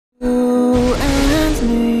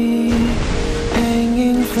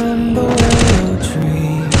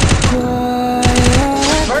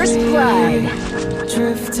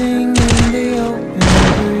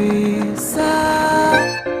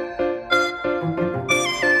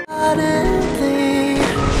suddenly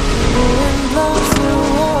the wind blows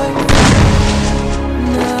away.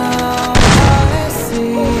 Now I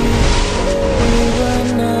see we were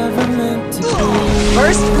never meant to be.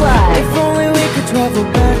 First blood. If only we could travel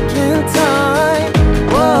back in time.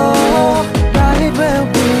 Whoa, right where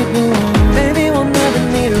we belong. Maybe we'll never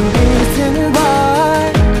need a reason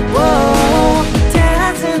why. Whoa,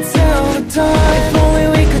 dancing till the dawn. If only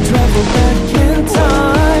we could travel back in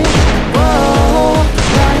time. Whoa,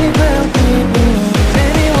 right where we belong.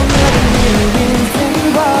 Maybe we'll never need a reason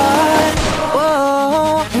why.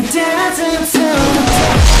 Whoa, dancing till the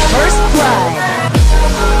dawn. First blood.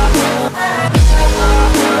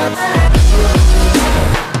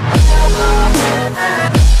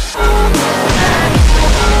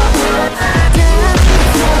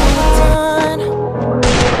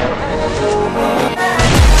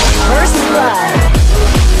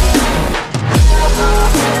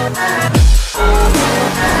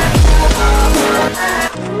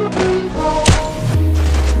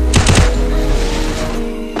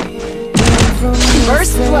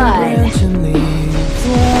 First blood.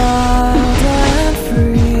 Wild and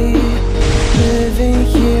free, living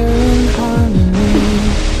here in harmony.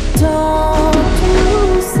 Don't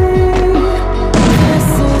you see? This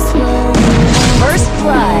is where you are. First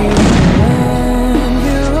blood. When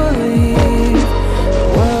you leave, the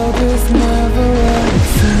world is never what it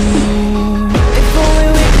seems. If only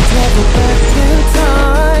we could travel back in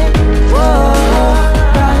time. Whoa,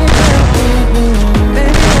 right where we belong.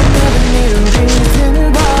 Maybe we'll never need a reason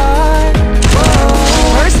why. Whoa,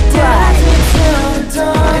 First blood. till the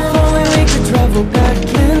dawn. If only we could travel back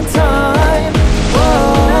in time.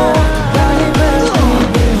 Whoa, right where we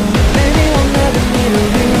belong. Maybe we'll never need a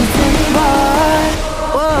reason why.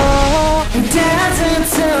 Whoa, dancing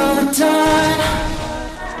till the dawn.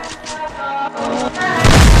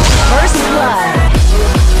 First blood.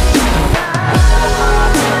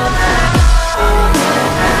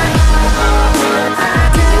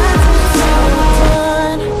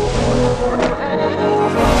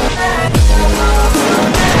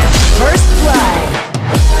 First blood.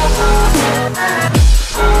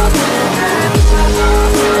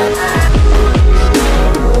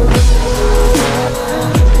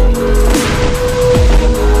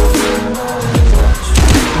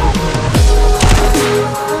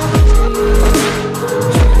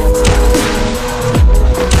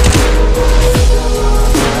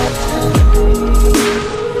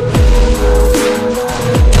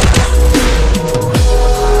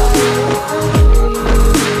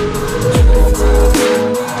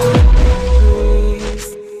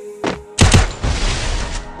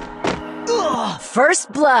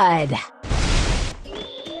 First blood.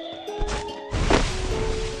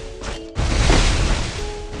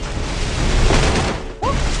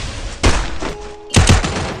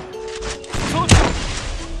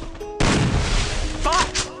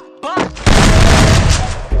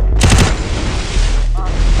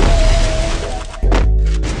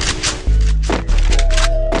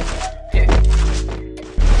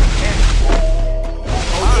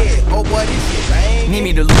 Need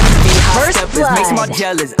me to lose me hot First steppers, blood. makes them all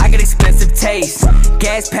jealous. I got expensive taste.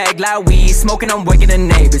 Gas pack, loud weed, smoking, I'm waking the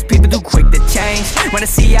neighbors. People too quick to change. When I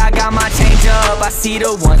see I got my change up, I see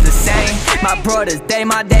the ones the same. My brothers, they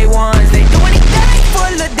my day ones. They do anything for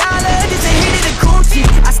the dollar, just a hit of the coochie.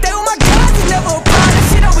 I stay with my guys, it's never a problem.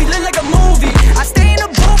 Shit always look like a movie. I stay in the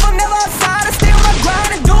booth, I'm never outside. I stay on my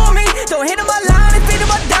grind and do me. Don't hit on my line and feed on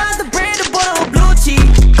my dimes, the bread, the butter, or blue cheese.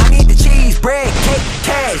 I need the cheese, bread, cake,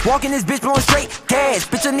 cash. Walking this bitch blowing straight gas.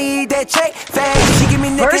 Bitch, I need that check fast. She give me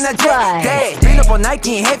nick and I jet dash. Been up on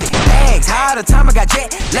Nike and heavy bags. High the time I got jet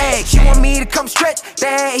lag. She want me to come stretch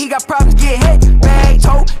that. He got problems, get hit bag.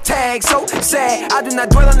 Toe tag, so sad. I do not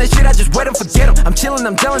dwell on this shit, I just wait and forget him. I'm chillin',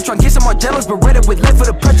 I'm dealing, trying to get some more jealous. Beretta with left for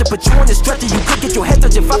the pressure. Put you on the stretcher, you could get your head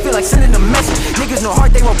touched if I feel like sending a message. Niggas no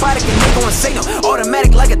heart, they robotic and they gon' say no.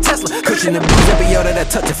 Automatic like a Tesla. Cushion the booze, every yo that I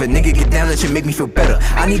touch. If a nigga get down, that should make me feel better.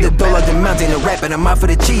 I need a dough like the mountain to rap, and I'm out for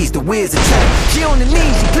the cheese, the whiz, the cheddar. She on the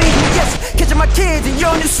knees, she please me, yes. Catching my kids in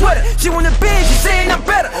your new sweater. She want the binge, she saying I'm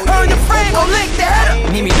better. Her and your friend gon' lick the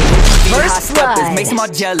header. Need me to hot First steppers, blood. makes them all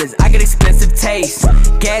jealous. I get expensive taste.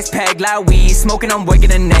 Gas pack, loud weed, smoking, I'm waking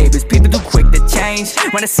the neighbors. People too quick to change.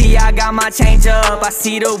 When I see I got my change up, I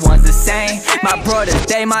see the ones the same. My brothers,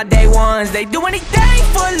 they my day ones. They do anything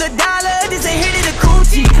for the dollar, just a hit of the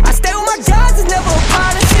coochie. I stay with my guys, it's never a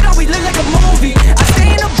problem. Shit always look like a movie. I stay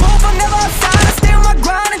in the booth, I'm never outside. I stay on my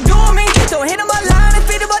grind and do me. Don't hit on my line and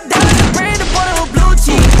feed on my dimes. The bread, the butter, or blue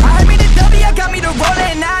cheese. I heard me the W, I got me the roller,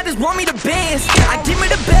 and now I just want me the Benz. I give me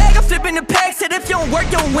the bag, I'm flipping the pack. Said if you don't work,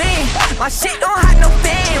 you don't win. My shit don't hide no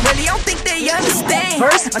fan, really, I don't think they understand.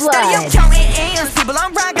 First I'm steady, I'm blood. counting M's. People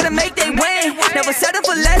I'm right, gonna make they win. Never settle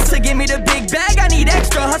for less, so give me the big bag. I need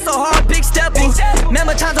extra, hustle hard, big step.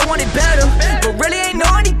 Remember times I wanted better, but really ain't know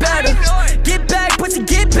any better. Get back, pussy,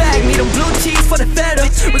 get back. Need them blue cheese for the feta.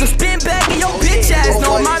 We gon' spin back in your bitch ass.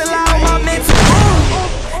 No, I'm out of line, my mental.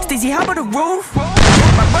 Stacy, hop on the roof.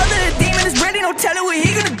 My brother the demon is ready, don't tell her what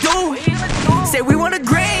he gonna do. Say we want a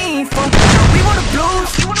green, fuck, we want a blues.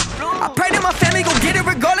 I pray that my family gon' get it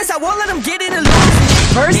regardless. I won't let them get it and lose.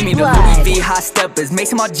 First Give me the blood. Louis V hot steppers, makes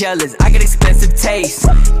them all jealous. I get expensive taste.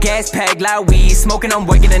 Gas pack, loud weed, smoking, I'm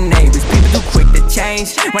waking the neighbors. People too quick to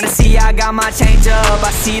change. When I see I got my change up,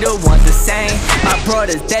 I see the ones the same. My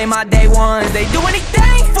brothers, they my day ones. They do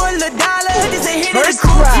anything for the dollar, just a hit of the First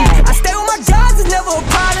coochie. blood. I stay with my guys, it's never a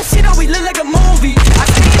problem. Shit always look like a movie. I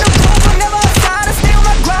stay in the booth, I'm never outside. I stay on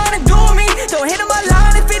my grind and do me. Don't hit on my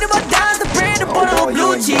line and feed on my dimes. The brand, the bottle of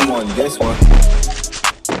blue cheese. This one.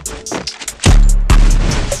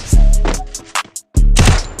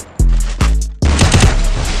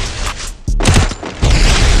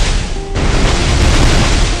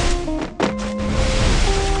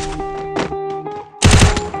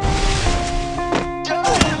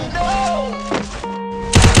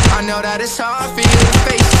 I know that it's hard for you to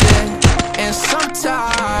face it, and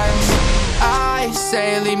sometimes I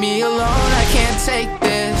say leave me alone, I can't take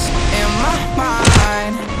this. In my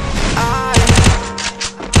mind, I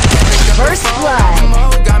can't pick up First the phone blood.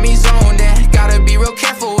 anymore, got me zoned in. Gotta be real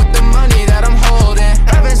careful with the money that I'm holding.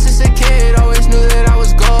 Ever since a kid, always knew that I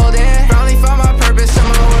was golden. Finally found my purpose and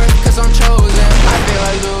my worth, cause I'm chosen. I feel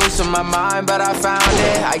like losing my mind, but I found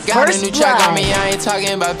it. I got First a new track on blood. me, I ain't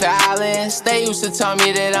talking about balance. They used to tell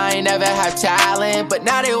me that I ain't never have talent, but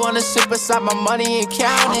now they wanna sit beside my money and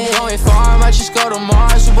count it. I'm going far, I might just go to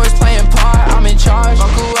Mars. You boys playing part, I'm in charge.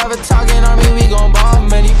 Fuck whoever talking on me, we gon' ball.